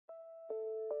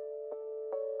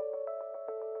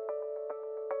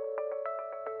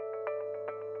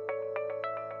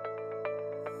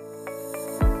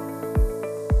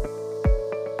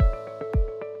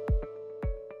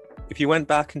you went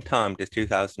back in time to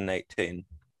 2018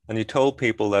 and you told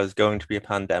people there was going to be a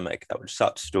pandemic that would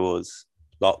shut stores,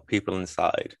 lock people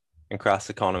inside, and crash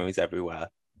economies everywhere,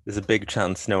 there's a big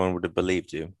chance no one would have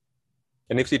believed you.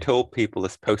 And if you told people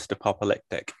this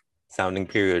post-apocalyptic sounding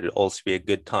period would also be a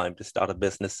good time to start a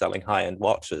business selling high-end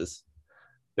watches,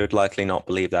 they would likely not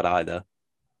believe that either.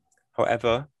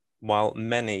 However, while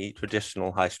many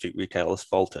traditional high street retailers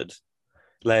faltered,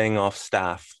 laying off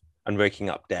staff and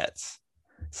raking up debts,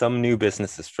 some new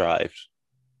businesses thrived,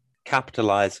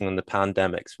 capitalizing on the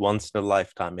pandemic's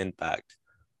once-in-a-lifetime impact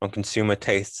on consumer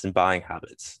tastes and buying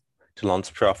habits to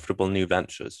launch profitable new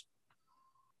ventures.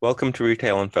 Welcome to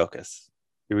Retail in Focus,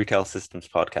 the Retail Systems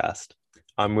podcast.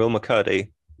 I'm Will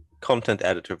McCurdy, content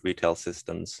editor of Retail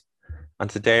Systems, and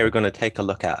today we're going to take a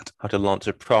look at how to launch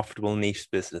a profitable niche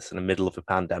business in the middle of a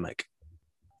pandemic.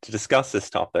 To discuss this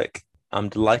topic, I'm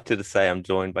delighted to say I'm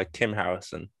joined by Tim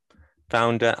Harrison,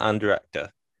 founder and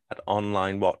director at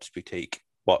online watch boutique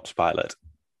Watchpilot.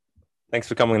 Thanks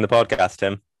for coming on the podcast,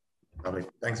 Tim. Lovely.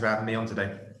 Thanks for having me on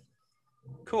today.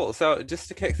 Cool. So just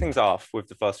to kick things off with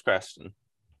the first question.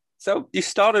 So you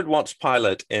started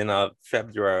Watchpilot in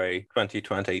February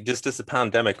 2020, just as the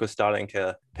pandemic was starting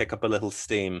to pick up a little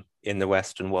steam in the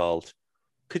Western world.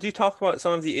 Could you talk about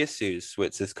some of the issues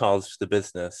which has caused the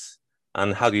business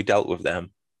and how you dealt with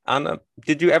them? And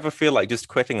did you ever feel like just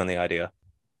quitting on the idea?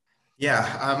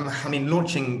 Yeah,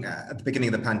 launching at the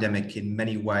beginning of the pandemic in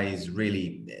many ways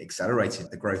really accelerated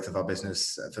the growth of our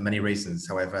business for many reasons.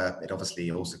 However, it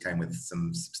obviously also came with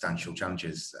some substantial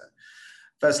challenges.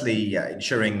 Firstly,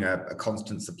 ensuring a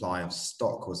constant supply of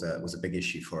stock was a big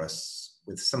issue for us.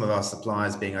 With some of our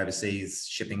suppliers being overseas,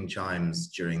 shipping times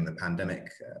during the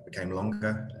pandemic became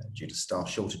longer due to staff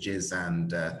shortages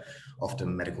and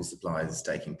often medical supplies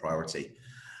taking priority.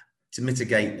 To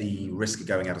mitigate the risk of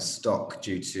going out of stock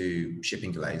due to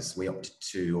shipping delays, we opted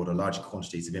to order larger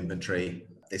quantities of inventory.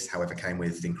 This, however, came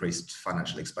with increased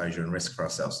financial exposure and risk for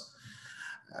ourselves.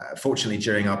 Fortunately,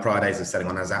 during our prior days of selling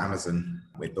on Amazon,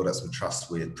 we'd built up some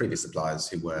trust with previous suppliers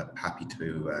who were happy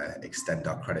to extend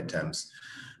our credit terms,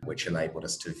 which enabled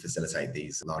us to facilitate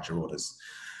these larger orders.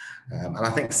 And I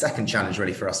think the second challenge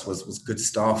really for us was good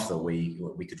staff that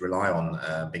we could rely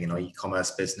on. Being in our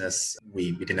e-commerce business,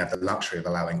 we didn't have the luxury of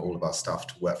allowing all of our staff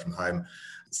to work from home.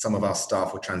 Some of our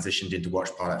staff were transitioned into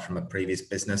Watchpilot from a previous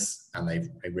business, and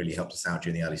they really helped us out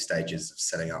during the early stages of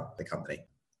setting up the company.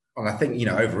 And I think,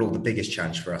 overall, the biggest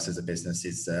challenge for us as a business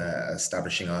is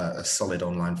establishing a solid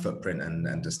online footprint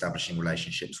and establishing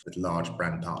relationships with large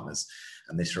brand partners.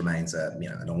 And this remains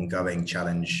an ongoing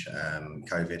challenge,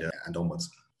 COVID and onwards.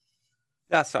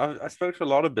 Yeah, so I spoke to a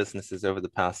lot of businesses over the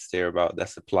past year about their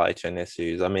supply chain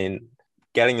issues. I mean,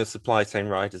 getting your supply chain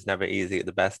right is never easy at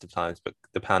the best of times, but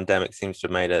the pandemic seems to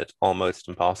have made it almost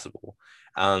impossible.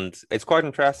 And it's quite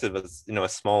impressive as, a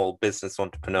small business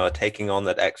entrepreneur taking on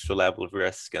that extra level of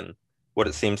risk and what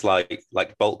it seems like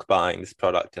bulk buying this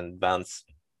product in advance.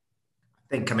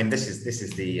 This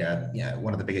is the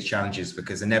one of the biggest challenges,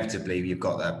 because inevitably you've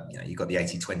got the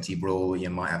 80-20 rule. You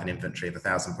might have an inventory of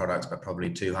 1,000 products, but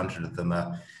probably 200 of them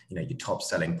are your top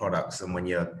selling products. And when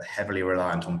you're heavily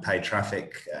reliant on paid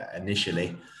traffic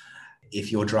initially,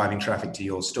 if you're driving traffic to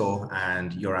your store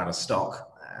and you're out of stock,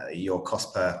 your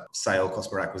cost per sale,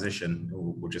 cost per acquisition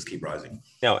will just keep rising.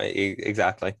 No,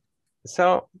 exactly.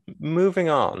 So moving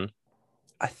on.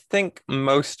 I think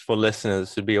most for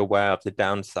listeners should be aware of the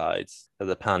downsides that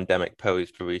the pandemic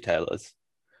posed for retailers.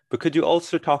 But could you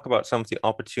also talk about some of the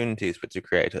opportunities which you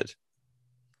created?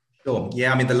 Sure.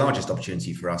 Yeah, the largest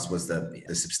opportunity for us was the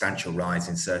substantial rise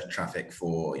in search traffic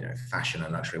for fashion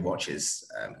and luxury watches.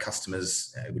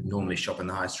 Customers who would normally shop in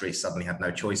the high street suddenly had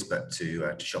no choice but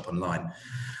to shop online.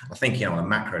 I think on a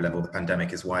macro level, the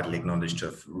pandemic is widely acknowledged to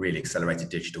have really accelerated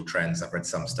digital trends. I've read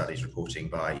some studies reporting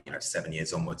by 7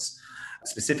 years onwards.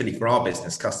 Specifically for our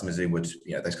business, customers who would,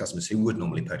 those customers who would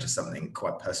normally purchase something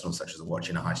quite personal, such as a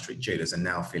watch in a high street jewelers, are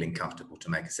now feeling comfortable to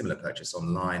make a similar purchase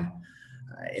online,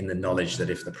 in the knowledge that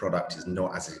if the product is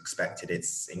not as expected,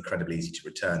 it's incredibly easy to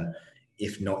return,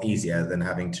 if not easier than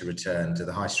having to return to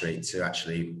the high street to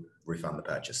actually refund the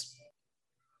purchase.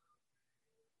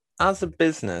 As a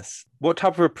business, what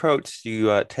type of approach do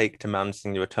you take to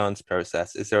managing the returns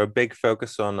process? Is there a big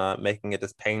focus on making it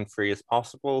as pain-free as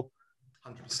possible?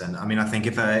 100%. I think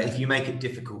if you make it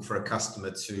difficult for a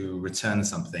customer to return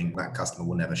something, that customer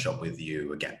will never shop with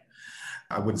you again.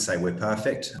 I wouldn't say we're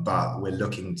perfect, but we're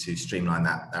looking to streamline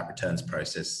that returns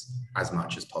process as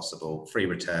much as possible. Free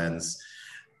returns,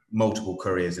 multiple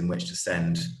couriers in which to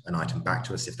send an item back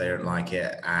to us if they don't like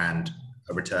it, and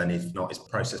a return, if not, is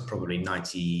processed probably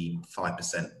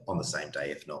 95% on the same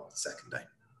day, if not the second day.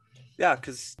 Yeah,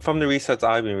 because from the research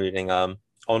I've been reading,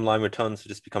 online returns have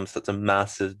just become such a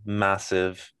massive,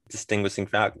 massive distinguishing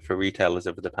factor for retailers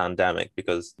over the pandemic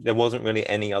because there wasn't really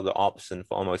any other option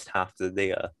for almost half the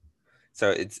year.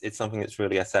 So it's something that's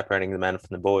really separating the men from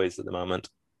the boys at the moment.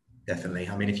 Definitely.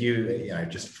 I mean, if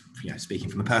just speaking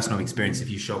from a personal experience, if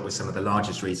you shop with some of the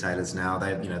largest retailers now,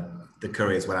 the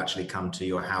couriers will actually come to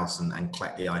your house and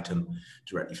collect the item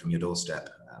directly from your doorstep.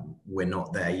 We're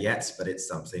not there yet, but it's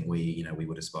something we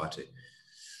would aspire to.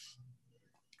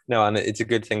 No, and it's a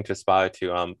good thing to aspire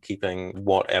to, keeping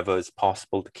whatever is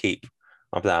possible to keep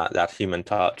of that human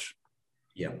touch.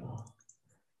 Yeah.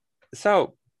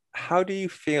 So, how do you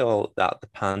feel that the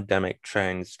pandemic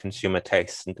changed consumer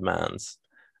tastes and demands?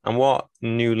 And what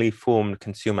newly formed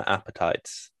consumer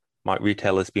appetites might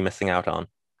retailers be missing out on?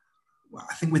 Well,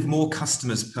 I think with more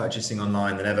customers purchasing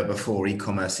online than ever before,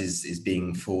 e-commerce is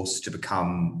being forced to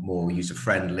become more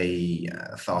user-friendly,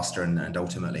 faster, and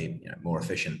ultimately more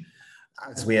efficient.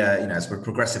 As we're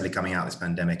progressively coming out of this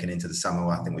pandemic and into the summer,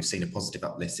 I think we've seen a positive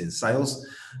uplift in sales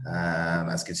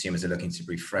as consumers are looking to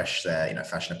refresh their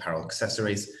fashion apparel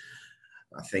accessories.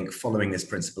 I think following this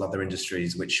principle, other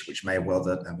industries which may well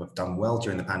have done well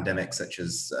during the pandemic, such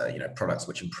as products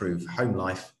which improve home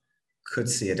life, could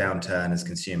see a downturn as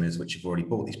consumers which have already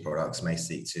bought these products may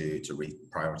seek to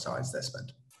reprioritize their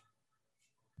spend.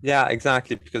 Yeah,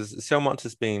 exactly, because so much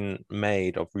has been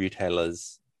made of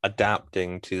retailers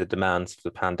adapting to the demands of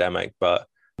the pandemic, but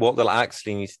what they'll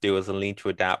actually need to do is they'll need to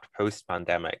adapt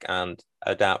post-pandemic and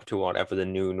adapt to whatever the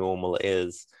new normal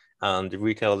is. And the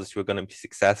retailers who are going to be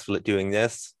successful at doing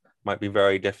this might be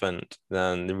very different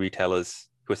than the retailers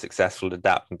who are successful at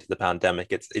adapting to the pandemic.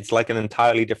 It's like an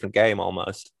entirely different game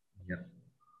almost. Yeah.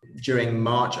 During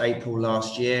March, April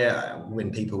last year,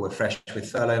 when people were fresh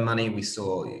with furlough money, we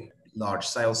saw large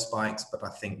sales spikes. But I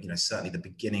think, certainly the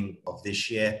beginning of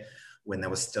this year, when there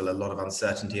was still a lot of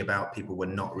uncertainty about, people were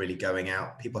not really going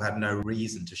out. People had no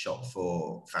reason to shop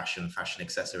for fashion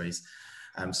accessories.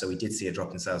 So we did see a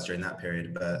drop in sales during that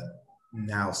period. But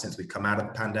now, since we've come out of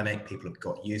the pandemic, people have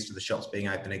got used to the shops being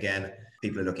open again.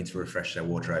 People are looking to refresh their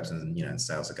wardrobes and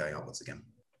sales are going upwards again.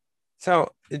 So,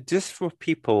 just for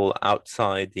people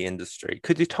outside the industry,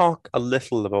 could you talk a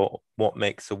little about what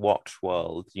makes the watch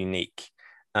world unique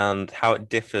and how it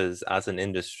differs as an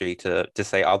industry to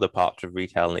say, other parts of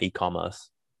retail and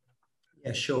e-commerce?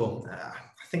 Yeah, sure.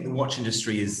 I think the watch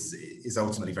industry is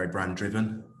ultimately very brand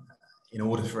driven. In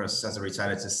order for us as a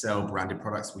retailer to sell branded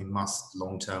products, we must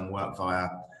long-term work via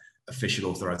official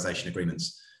authorization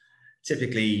agreements.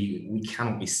 Typically, we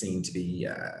cannot be seen to be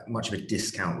much of a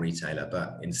discount retailer,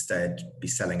 but instead be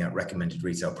selling at recommended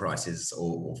retail prices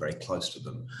or very close to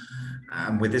them.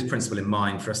 And with this principle in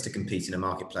mind, for us to compete in a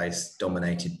marketplace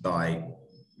dominated by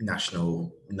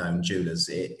national known jewelers,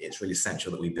 it's really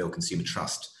essential that we build consumer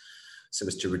trust so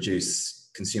as to reduce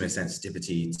consumer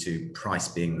sensitivity to price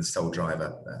being the sole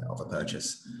driver of a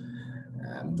purchase.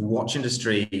 The watch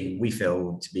industry, we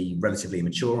feel to be relatively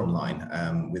immature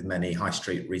online, with many high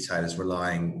street retailers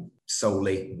relying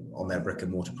solely on their brick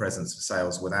and mortar presence for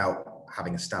sales without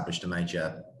having established a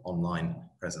major online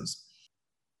presence.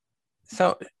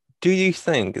 So, do you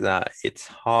think that it's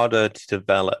harder to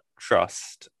develop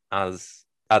trust as,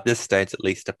 at this stage at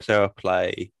least, a pure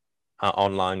play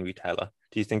online retailer?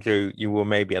 Do you think you were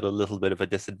maybe at a little bit of a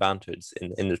disadvantage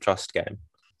in the trust game?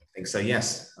 I think so,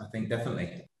 yes. I think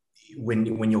definitely.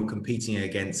 When you're competing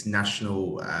against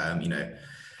national,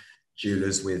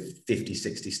 jewelers with 50,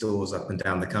 60 stores up and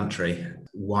down the country,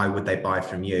 why would they buy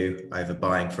from you over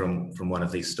buying from one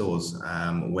of these stores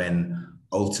when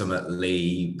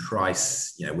ultimately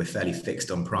price, we're fairly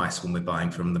fixed on price when we're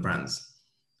buying from the brands.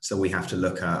 So we have to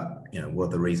look at, what are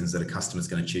the reasons that a customer is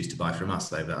going to choose to buy from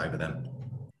us over them.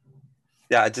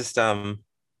 Yeah, it just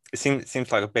it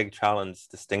seems like a big challenge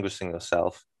distinguishing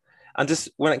yourself. And just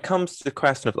when it comes to the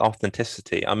question of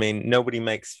authenticity, I mean, nobody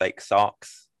makes fake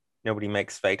socks, nobody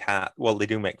makes fake hats. Well, they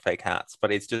do make fake hats,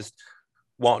 but it's just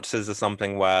watches are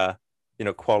something where,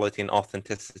 quality and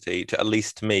authenticity, at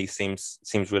least to me, seems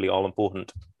really all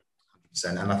important.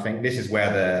 And I think this is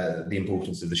where the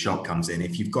importance of the shop comes in.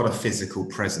 If you've got a physical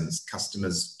presence,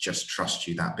 customers just trust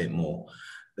you that bit more.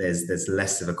 There's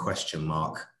less of a question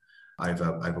mark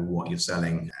over what you're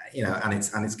selling, and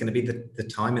it's going to be the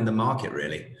time in the market,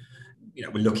 really.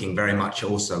 We're looking very much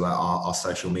also at our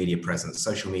social media presence.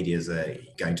 Social media is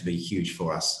going to be huge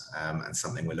for us, and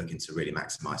something we're looking to really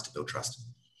maximize to build trust.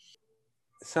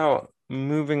 So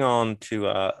moving on to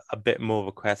a bit more of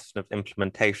a question of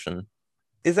implementation,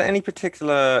 is there any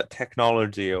particular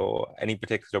technology or any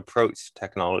particular approach to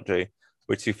technology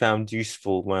which you found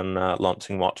useful when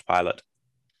launching WatchPilot?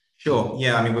 Sure.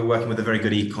 Yeah. I mean, we're working with a very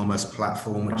good e-commerce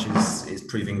platform, which is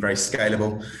proving very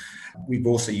scalable. We're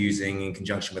also using, in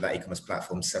conjunction with that e-commerce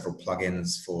platform, several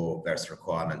plugins for various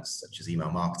requirements, such as email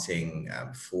marketing,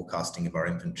 forecasting of our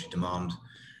inventory demand,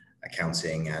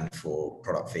 accounting, and for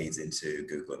product feeds into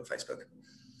Google and Facebook.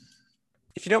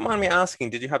 If you don't mind me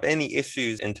asking, did you have any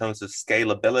issues in terms of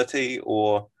scalability,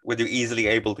 or were you easily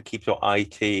able to keep your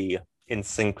IT in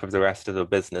sync with the rest of the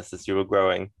business as you were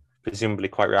growing, presumably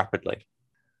quite rapidly?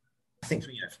 I think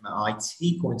from an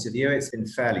IT point of view, it's been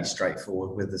fairly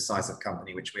straightforward with the size of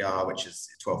company which we are, which is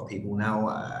 12 people now.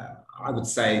 I would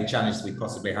say challenges we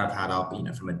possibly have had are,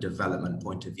 from a development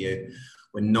point of view,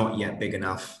 we're not yet big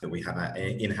enough that we have an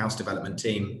in-house development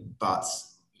team, but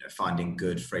finding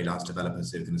good freelance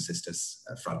developers who can assist us,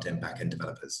 front-end, back-end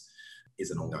developers,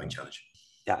 is an ongoing challenge.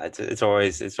 Yeah, it's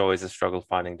always a struggle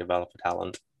finding developer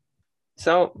talent.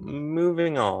 So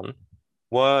moving on,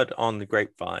 word on the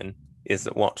grapevine is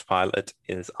that Watchpilot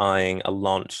is eyeing a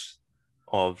launch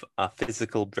of a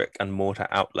physical brick and mortar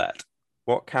outlet.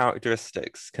 What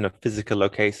characteristics can a physical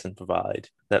location provide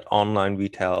that online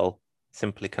retail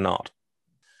simply cannot?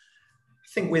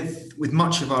 I think with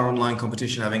much of our online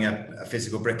competition having a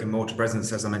physical brick and mortar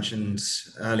presence, as I mentioned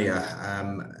earlier,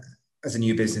 as a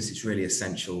new business, it's really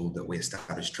essential that we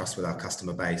establish trust with our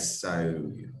customer base.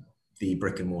 So the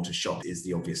brick and mortar shop is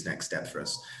the obvious next step for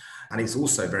us. And it's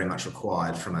also very much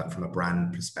required from a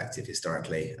brand perspective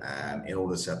historically. In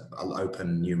order to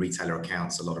open new retailer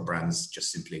accounts, a lot of brands just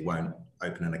simply won't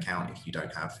open an account if you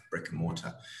don't have brick and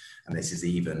mortar. And this is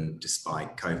even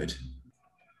despite COVID.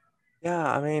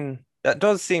 Yeah, I mean, that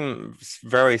does seem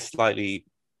very slightly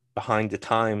behind the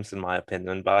times, in my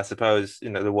opinion. But I suppose,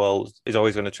 the world is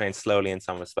always going to change slowly in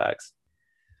some respects.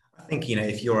 I think,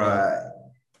 if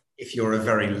you're a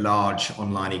very large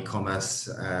online e-commerce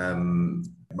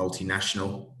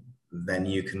multinational, then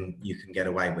you can get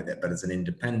away with it. But as an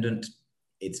independent,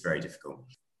 it's very difficult.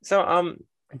 So,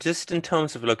 just in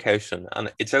terms of location,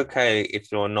 and it's okay if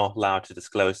you're not allowed to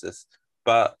disclose this,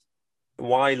 but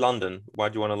why London? Why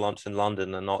do you want to launch in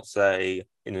London and not, say,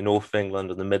 in the north of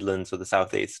England or the Midlands or the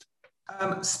southeast?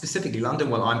 Specifically London.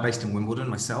 Well, I'm based in Wimbledon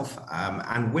myself,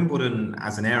 and Wimbledon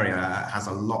as an area has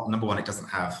a lot. Number one, it doesn't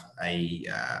have a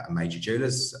major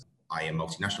jewelers, a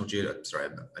multinational jeweler,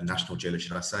 a national jeweler,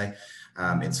 should I say.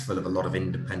 It's full of a lot of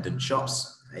independent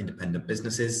shops, independent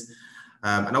businesses,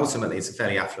 and ultimately it's a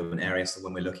fairly affluent area. So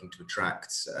when we're looking to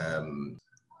attract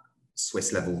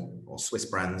Swiss level or Swiss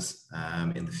brands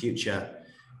in the future,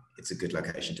 it's a good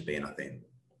location to be in, I think.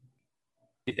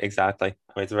 Exactly.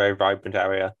 I mean, it's a very vibrant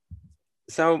area.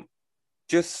 So,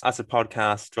 just as a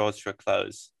podcast draws to a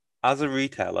close, as a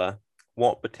retailer,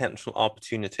 what potential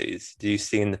opportunities do you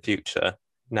see in the future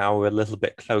now we're a little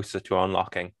bit closer to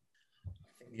unlocking?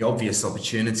 The obvious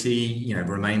opportunity,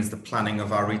 remains the planning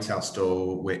of our retail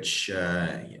store, which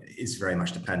is very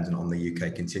much dependent on the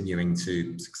UK continuing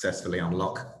to successfully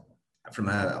unlock. From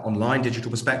an online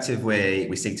digital perspective,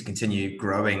 we seek to continue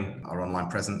growing our online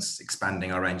presence,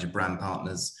 expanding our range of brand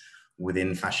partners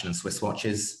within fashion and Swiss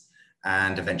watches,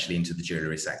 and eventually into the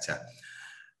jewellery sector.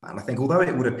 And I think although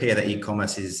it would appear that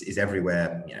e-commerce is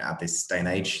everywhere at this day and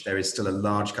age, there is still a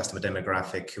large customer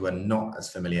demographic who are not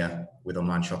as familiar with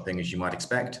online shopping as you might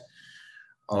expect.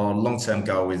 Our long-term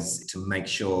goal is to make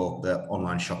sure that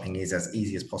online shopping is as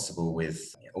easy as possible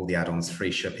with all the add-ons,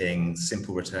 free shipping,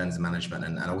 simple returns management,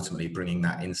 and ultimately bringing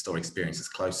that in-store experience as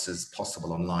close as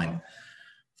possible online,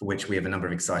 for which we have a number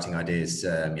of exciting ideas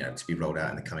to be rolled out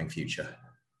in the coming future.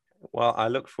 Well, I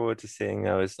look forward to seeing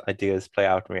those ideas play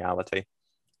out in reality.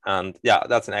 And yeah,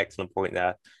 that's an excellent point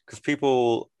there, because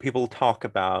people talk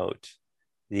about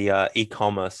the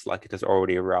e-commerce like it has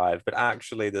already arrived, but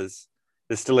actually there's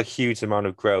still a huge amount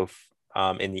of growth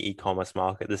in the e-commerce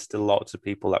market. There's still lots of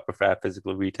people that prefer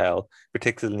physical retail,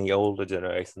 particularly in the older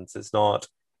generations. It's not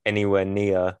anywhere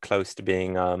near close to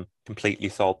being completely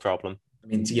solved problem. I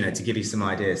mean, to give you some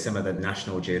idea, some of the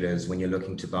national jewelers, when you're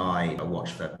looking to buy a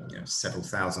watch for several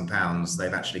 £1,000s,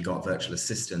 they've actually got virtual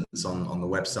assistants on the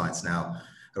websites now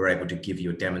who are able to give you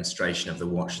a demonstration of the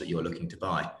watch that you're looking to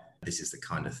buy. This is the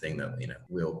kind of thing that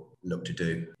we'll look to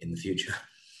do in the future.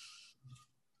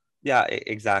 Yeah,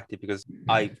 exactly, because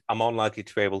I'm unlikely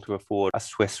to be able to afford a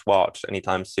Swiss watch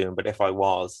anytime soon, but if I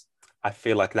was, I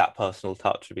feel like that personal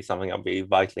touch would be something that would be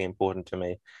vitally important to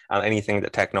me. And anything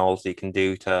that technology can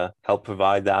do to help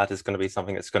provide that is going to be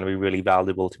something that's going to be really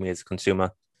valuable to me as a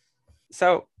consumer.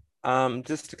 So,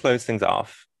 just to close things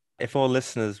off, if our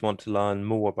listeners want to learn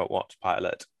more about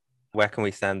Watchpilot, where can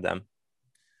we send them?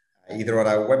 Either on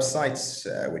our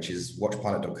website, which is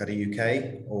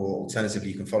watchpilot.co.uk, or alternatively,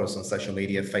 you can follow us on social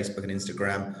media, Facebook and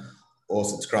Instagram, or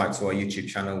subscribe to our YouTube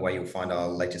channel, where you'll find our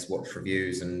latest watch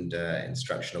reviews and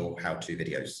instructional how-to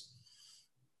videos.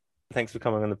 Thanks for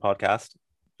coming on the podcast.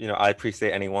 I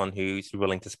appreciate anyone who's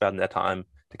willing to spend their time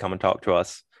to come and talk to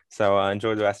us. So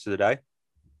enjoy the rest of the day.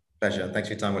 Pleasure. Thanks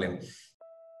for your time, William.